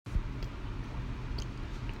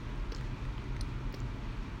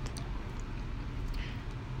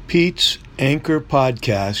Pete's Anchor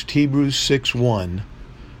Podcast, Hebrews 6:1,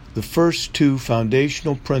 the first two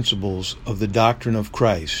foundational principles of the doctrine of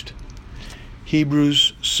Christ.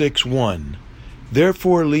 Hebrews 6:1,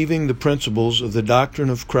 therefore, leaving the principles of the doctrine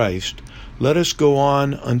of Christ, let us go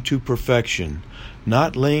on unto perfection,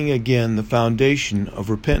 not laying again the foundation of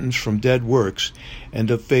repentance from dead works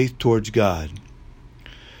and of faith towards God.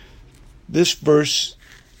 This verse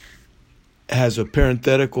has a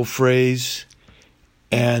parenthetical phrase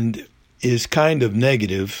and is kind of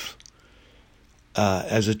negative.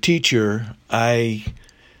 As a teacher,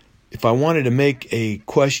 if I wanted to make a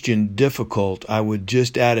question difficult, I would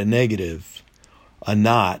just add a negative, a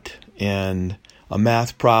not, and a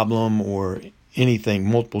math problem or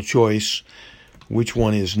anything, multiple choice, which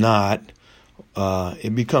one is not.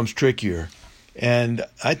 It becomes trickier. And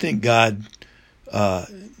I think God,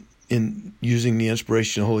 in using the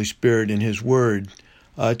inspiration of the Holy Spirit in His Word,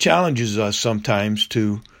 challenges us sometimes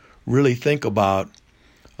to really think about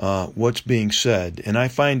what's being said. And I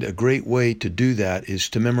find a great way to do that is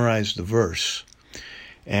to memorize the verse.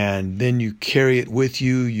 And then you carry it with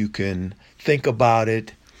you. You can think about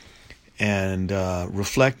it and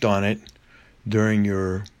reflect on it during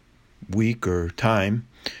your week or time.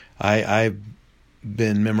 I've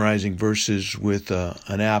been memorizing verses with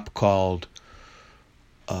an app called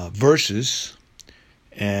Verses,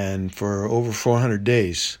 and for over 400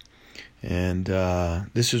 days. And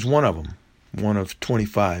this is one of them, one of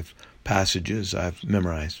 25 passages I've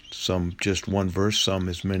memorized. Some just one verse, some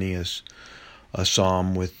as many as a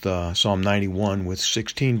psalm with Psalm 91 with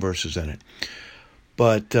 16 verses in it.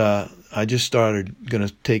 But I just started going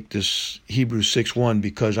to take this Hebrews 6:1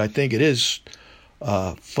 because I think it is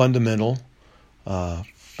fundamental,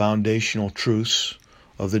 foundational truths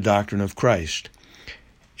of the doctrine of Christ.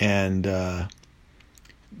 And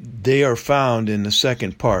they are found in the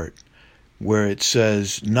second part where it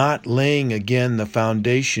says, not laying again the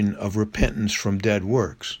foundation of repentance from dead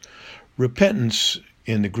works. Repentance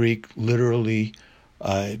in the Greek literally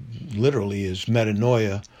is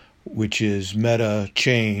metanoia, which is meta,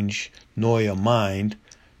 change, noia, mind,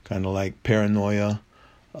 kind of like paranoia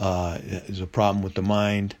is a problem with the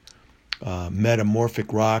mind.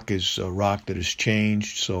 Metamorphic rock is a rock that is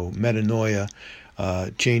changed, so metanoia,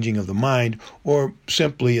 changing of the mind, or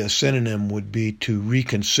simply a synonym would be to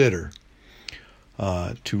reconsider.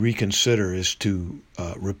 To reconsider is to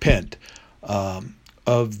repent.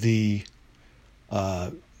 Of the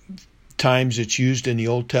times it's used in the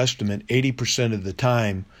Old Testament, 80% of the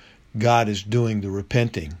time God is doing the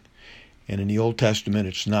repenting. And in the Old Testament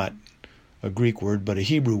it's not a Greek word, but a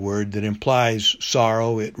Hebrew word that implies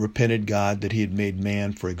sorrow. It repented God that He had made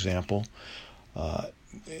man, for example,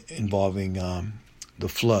 involving the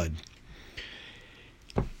flood.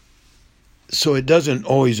 So it doesn't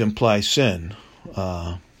always imply sin,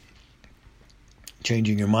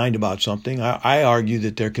 changing your mind about something. I argue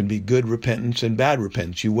that there can be good repentance and bad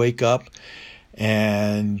repentance. You wake up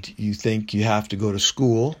and you think you have to go to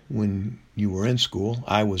school when you were in school.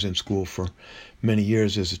 I was in school for many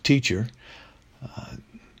years as a teacher,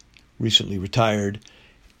 recently retired,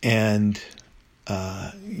 and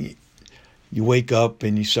you wake up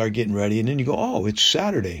and you start getting ready, and then you go, oh, it's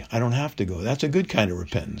Saturday. I don't have to go. That's a good kind of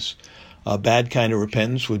repentance. A bad kind of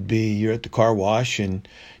repentance would be you're at the car wash and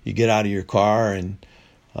you get out of your car and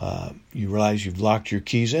you realize you've locked your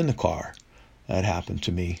keys in the car. That happened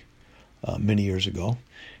to me many years ago.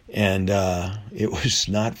 And it was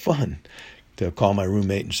not fun to call my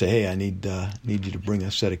roommate and say, hey, I need you to bring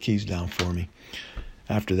a set of keys down for me.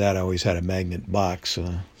 After that, I always had a magnet box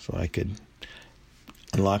so I could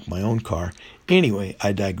unlock my own car. Anyway,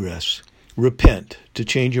 I digress. Repent, to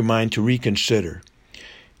change your mind, to reconsider.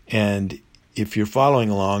 And if you're following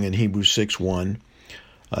along in Hebrews 6:1,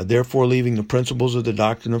 therefore, leaving the principles of the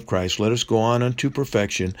doctrine of Christ, let us go on unto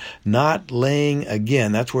perfection, not laying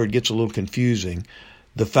again, that's where it gets a little confusing,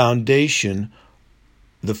 the foundation,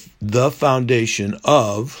 the foundation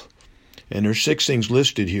of, and there's 6 things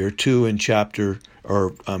listed here, 2 in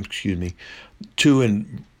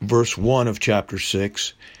verse 1 of chapter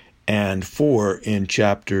 6, and 4 in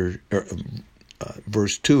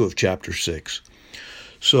verse 2 of chapter 6.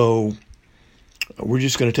 So we're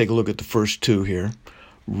just going to take a look at the first 2 here.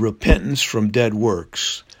 Repentance from dead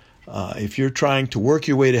works. If you're trying to work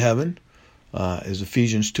your way to heaven, as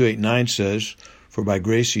Ephesians 2:8-9 says, for by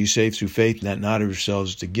grace are ye saved through faith, and that not of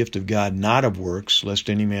yourselves, the gift of God, not of works, lest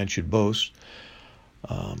any man should boast.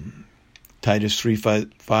 Titus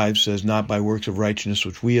 3:5 says, not by works of righteousness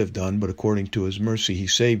which we have done, but according to His mercy He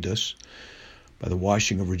saved us, by the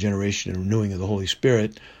washing of regeneration and renewing of the Holy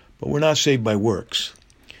Spirit. But we're not saved by works.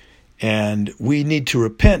 And we need to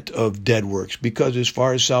repent of dead works, because as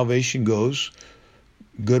far as salvation goes,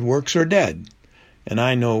 good works are dead. And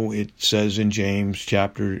I know it says in James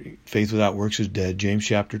chapter, faith without works is dead, James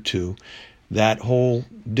chapter 2. That whole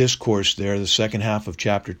discourse there, the second half of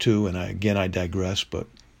chapter 2, and I digress, but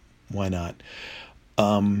why not?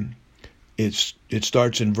 It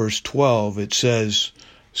starts in verse 12. It says,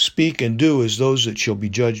 "Speak and do as those that shall be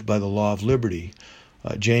judged by the law of liberty."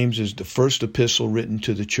 James is the first epistle written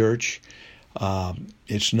to the church.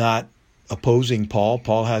 It's not opposing Paul.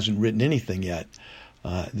 Paul hasn't written anything yet.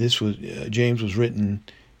 James was written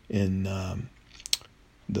in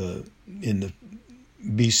the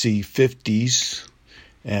BC 50s,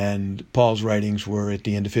 and Paul's writings were at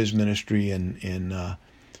the end of his ministry in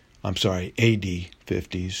AD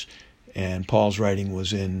 50s, and Paul's writing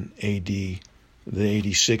was in the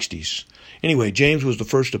AD 60s. Anyway, James was the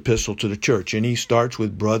first epistle to the church, and he starts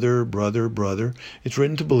with brother, brother, brother. It's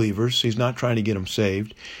written to believers. He's not trying to get them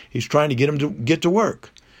saved. He's trying to get them to get to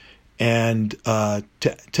work and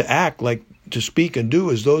to act like, to speak and do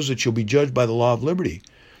as those that shall be judged by the law of liberty.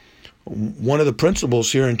 One of the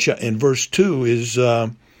principles here in verse 2 is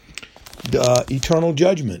the eternal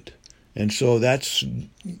judgment. And so that's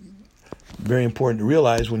very important to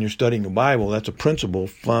realize when you're studying the Bible. That's a principle,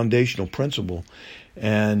 foundational principle.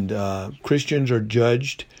 And Christians are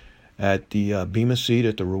judged at the Bema seat,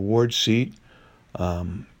 at the reward seat,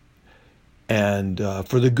 and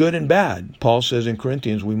for the good and bad. Paul says in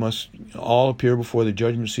Corinthians, we must all appear before the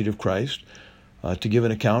judgment seat of Christ to give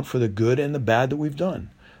an account for the good and the bad that we've done.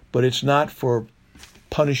 But it's not for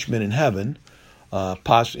punishment in heaven,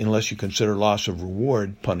 unless you consider loss of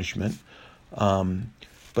reward punishment.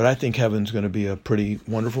 But I think heaven's going to be a pretty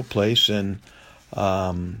wonderful place, and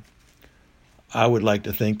I would like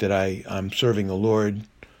to think that I'm serving the Lord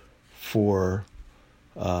for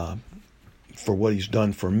what He's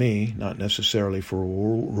done for me, not necessarily for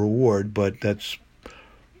reward, but that's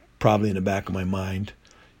probably in the back of my mind.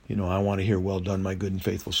 I want to hear, "Well done, my good and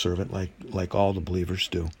faithful servant," like all the believers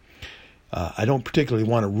do. I don't particularly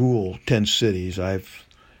want to rule 10 cities. I've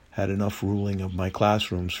had enough ruling of my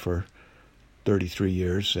classrooms for 33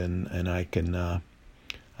 years, and I can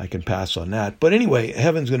pass on that. But anyway,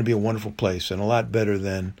 heaven's going to be a wonderful place and a lot better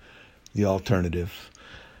than the alternative.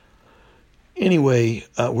 Anyway,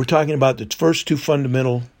 we're talking about the first two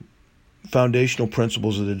fundamental foundational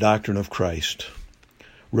principles of the doctrine of Christ.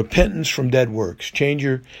 Repentance from dead works.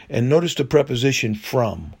 And notice the preposition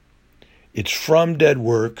from. It's from dead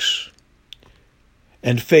works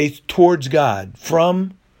and faith towards God.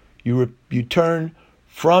 From, you turn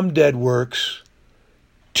from dead works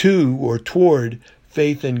to or toward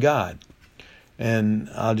faith in God. And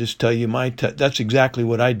I'll just tell you, that's exactly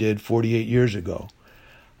what I did 48 years ago.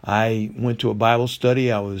 I went to a Bible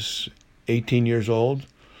study. I was 18 years old.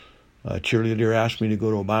 A cheerleader asked me to go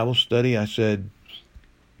to a Bible study. I said,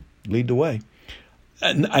 "Lead the way."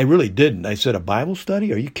 And I really didn't. I said, "A Bible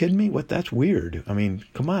study? Are you kidding me? That's weird. I mean,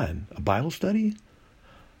 come on, a Bible study?"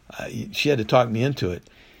 She had to talk me into it.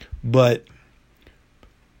 But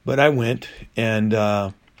I went, and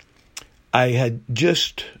I had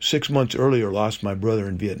just 6 months earlier lost my brother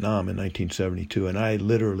in Vietnam in 1972, and I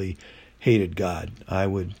literally hated God. I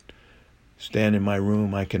would stand in my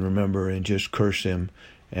room, I can remember, and just curse him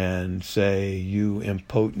and say, "You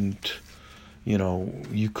impotent,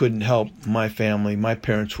 you couldn't help my family." My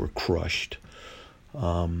parents were crushed.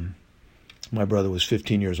 My brother was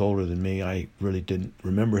 15 years older than me. I really didn't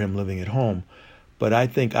remember him living at home, but I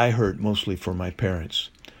think I hurt mostly for my parents.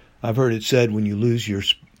 I've heard it said when you lose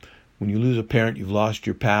a parent, you've lost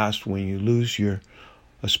your past. When you lose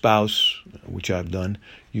a spouse, which I've done,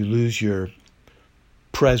 you lose your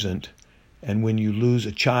present. And when you lose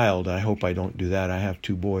a child, I hope I don't do that. I have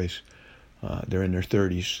 2 boys. They're in their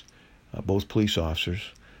 30s, both police officers.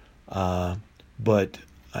 But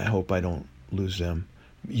I hope I don't lose them.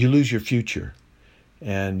 You lose your future.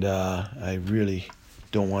 And I really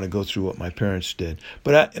don't want to go through what my parents did.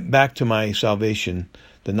 But back to my salvation,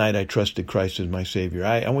 the night I trusted Christ as my Savior.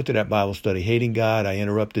 I went to that Bible study hating God. I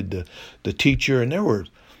interrupted the teacher, and there were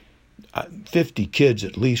 50 kids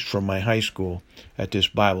at least from my high school at this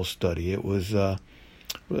Bible study. It was, I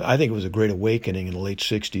think it was a great awakening in the late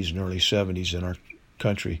 60s and early 70s in our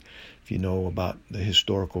country. If you know about the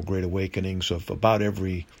historical great awakenings of about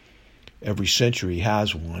every century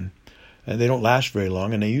has one. And they don't last very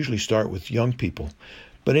long, and they usually start with young people.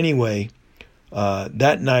 But anyway,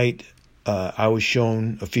 that night I was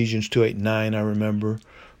shown Ephesians 2:8 and 9, I remember,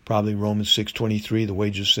 Probably Romans 6:23, the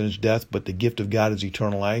wages of sin is death, but the gift of God is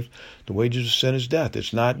eternal life. The wages of sin is death.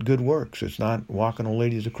 It's not good works. It's not walking old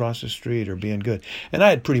ladies across the street or being good. And I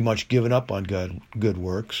had pretty much given up on good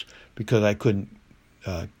works because I couldn't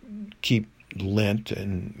keep Lent,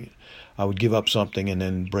 and I would give up something and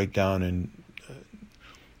then break down and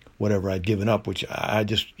whatever I'd given up, which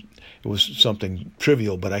it was something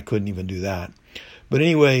trivial, but I couldn't even do that. But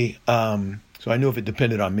anyway, so I knew if it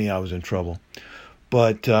depended on me, I was in trouble.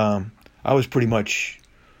 But I was pretty much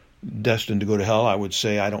destined to go to hell. I would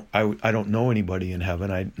say I don't know anybody in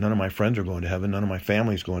heaven. None of my friends are going to heaven. None of my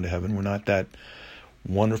family's going to heaven. We're not that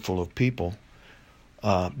wonderful of people.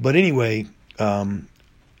 But anyway,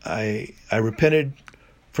 I repented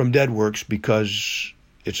from dead works because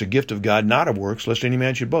it's a gift of God, not of works, lest any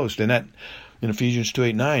man should boast. And that in Ephesians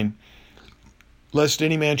 2:8-9, lest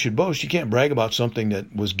any man should boast. You can't brag about something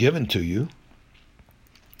that was given to you.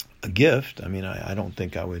 A gift. I mean, I don't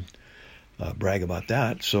think I would brag about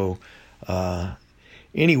that. So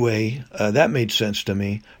anyway, that made sense to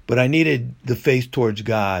me. But I needed the faith towards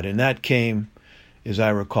God, and that came, as I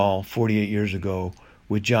recall, 48 years ago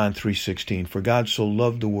with John 3:16. For God so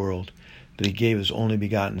loved the world that he gave his only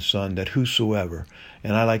begotten Son, that whosoever,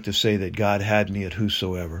 and I like to say that God had me at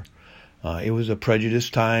whosoever. It was a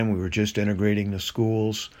prejudiced time. We were just integrating the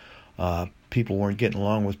schools. People weren't getting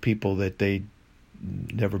along with people that they'd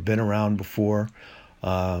never been around before.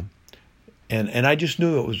 And I just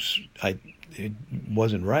knew it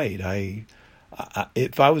wasn't right.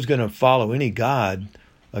 If I was going to follow any God,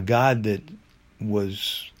 a God that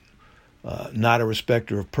was not a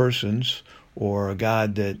respecter of persons, or a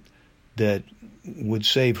God that would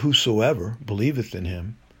save whosoever believeth in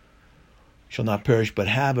him, shall not perish but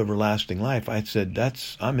have everlasting life, I said,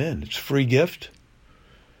 I'm in. It's a free gift.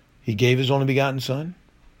 He gave his only begotten Son.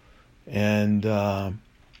 And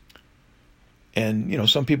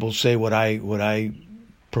some people say what I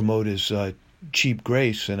promote is cheap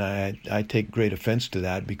grace, and I take great offense to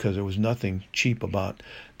that, because there was nothing cheap about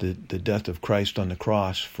the death of Christ on the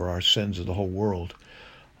cross for our sins of the whole world.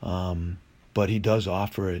 But he does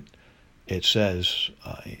offer it. It says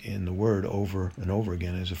in the Word over and over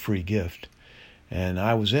again as a free gift, and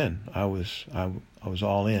I was in. I was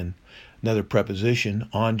all in. Another preposition,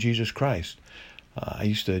 on Jesus Christ.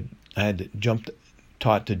 I had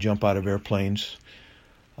taught to jump out of airplanes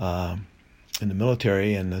in the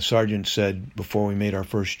military, and the sergeant said before we made our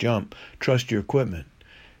first jump, trust your equipment.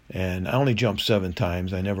 And I only jumped 7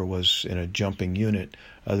 times. I never was in a jumping unit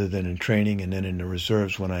other than in training, and then in the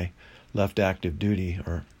reserves when I left active duty,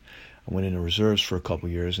 or I went in the reserves for a couple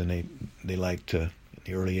of years, and they like to, in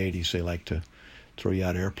the early 80s, they like to throw you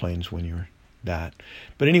out of airplanes when you're that.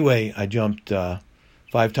 But anyway, I jumped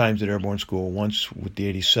 5 times at airborne school, once with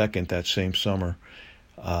the 82nd that same summer,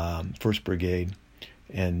 1st Brigade,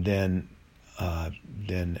 and then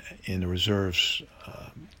in the reserves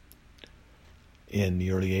in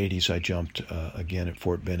the early 80s, I jumped again at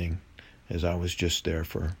Fort Benning, as I was just there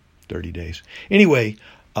for 30 days. Anyway,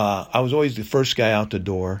 I was always the first guy out the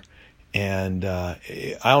door, and I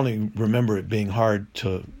only remember it being hard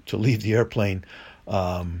to leave the airplane,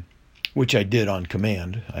 which I did on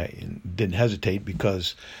command. I didn't hesitate,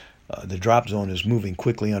 because the drop zone is moving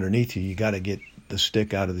quickly underneath you. You got to get the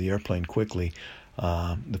stick out of the airplane quickly.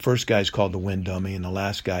 The first guy's called the wind dummy, and the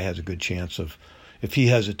last guy has a good chance of, if he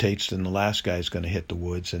hesitates, then the last guy is going to hit the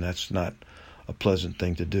woods, and that's not a pleasant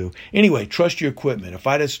thing to do. Anyway, trust your equipment. If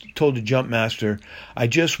I'd have told the jump master, I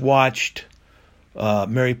just watched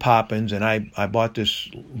Mary Poppins, and I bought this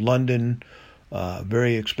London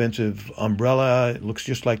very expensive umbrella. It looks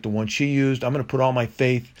just like the one she used. I'm going to put all my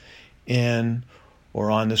faith in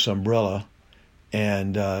or on this umbrella,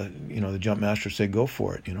 and the jump master said, go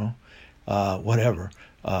for it, whatever.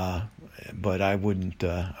 But I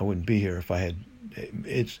wouldn't be here if I had.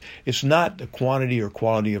 It's not the quantity or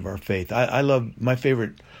quality of our faith. I love, my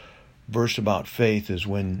favorite verse about faith is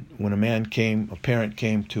when a parent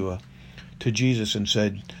came to Jesus and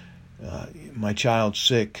said, my child's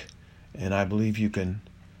sick, and I believe you can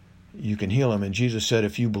heal him. And Jesus said,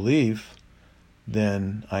 if you believe,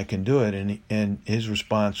 then I can do it. And his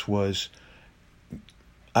response was,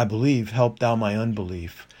 I believe, help thou my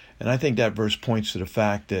unbelief. And I think that verse points to the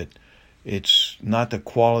fact that it's not the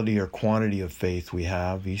quality or quantity of faith we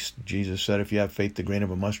have. Jesus said, if you have faith the grain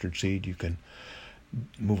of a mustard seed, you can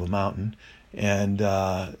move a mountain. And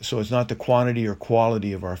so it's not the quantity or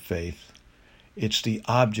quality of our faith. It's the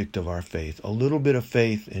object of our faith. A little bit of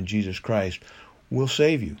faith in Jesus Christ will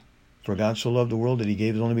save you. For God so loved the world that he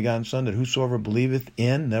gave his only begotten Son, that whosoever believeth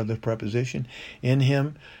in, another preposition, in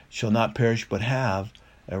him shall not perish but have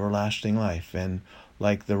everlasting life. And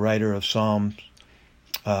like the writer of Psalm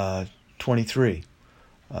 23.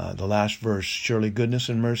 The last verse, surely goodness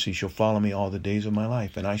and mercy shall follow me all the days of my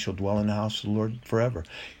life, and I shall dwell in the house of the Lord forever.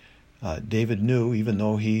 David knew, even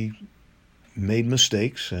though he made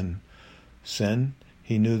mistakes and sinned,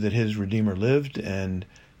 he knew that his Redeemer lived and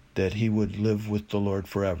that he would live with the Lord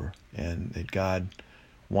forever, and that God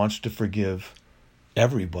wants to forgive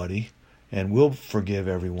everybody and will forgive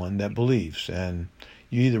everyone that believes. And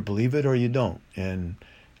you either believe it or you don't. And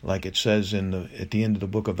like it says at the end of the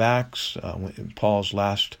book of Acts, Paul's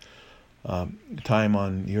last time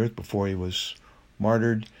on the earth before he was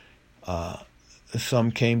martyred,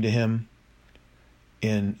 some came to him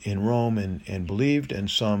in Rome and believed, and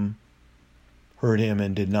some heard him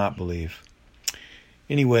and did not believe.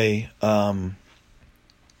 Anyway,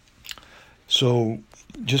 so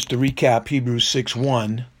just to recap, Hebrews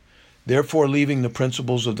 6:1, therefore leaving the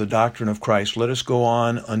principles of the doctrine of Christ, let us go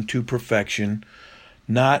on unto perfection,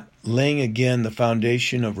 not laying again the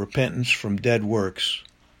foundation of repentance from dead works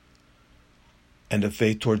and of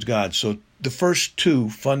faith towards God. So the first two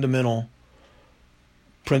fundamental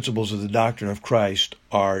principles of the doctrine of Christ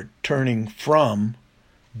are turning from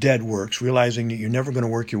dead works, realizing that you're never going to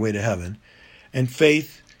work your way to heaven, and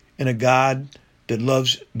faith in a God that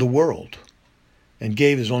loves the world and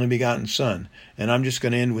gave his only begotten Son. And I'm just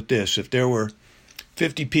going to end with this. If there were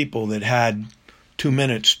 50 people that had 2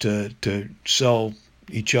 minutes to sell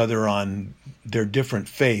each other on their different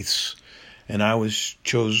faiths, and I was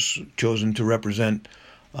chosen to represent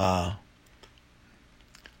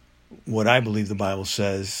what I believe the Bible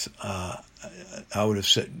says, I would have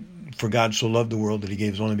said, for God so loved the world that he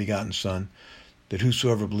gave his only begotten Son, that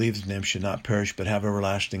whosoever believes in him should not perish but have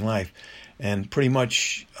everlasting life. And pretty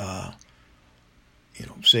much,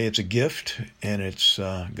 say it's a gift, and it's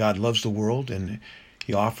God loves the world, and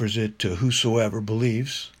he offers it to whosoever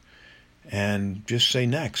believes, and just say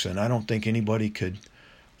next. And I don't think anybody could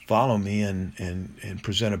follow me and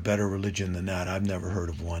present a better religion than that. I've never heard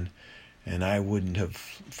of one, and I wouldn't have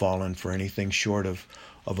fallen for anything short of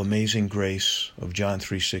amazing grace of John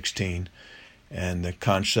 3:16 and the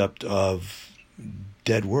concept of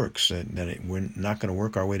dead works, that we're not going to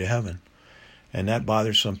work our way to heaven. And that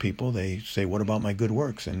bothers some people. They say, what about my good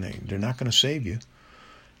works? And they're not going to save you.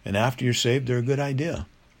 And after you're saved, they're a good idea.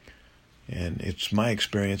 And it's my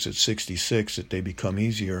experience at 66 that they become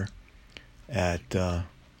easier at,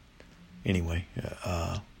 I'm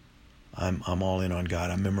all in on God.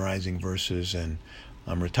 I'm memorizing verses, and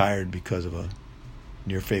I'm retired because of a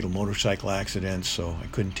near-fatal motorcycle accident, so I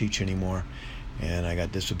couldn't teach anymore, and I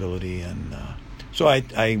got disability. And so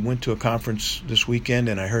I went to a conference this weekend,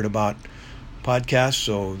 and I heard about podcasts,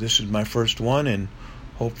 so this is my first one, and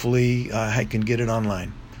hopefully I can get it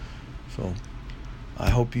online. So I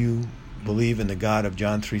hope you believe in the God of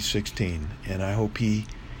John 3:16, and I hope he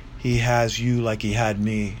has you like he had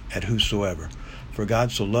me at whosoever. For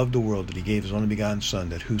God so loved the world that he gave his only begotten Son,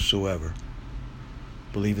 that whosoever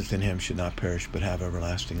believeth in him should not perish but have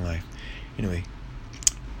everlasting life. Anyway,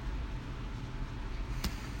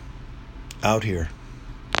 out here.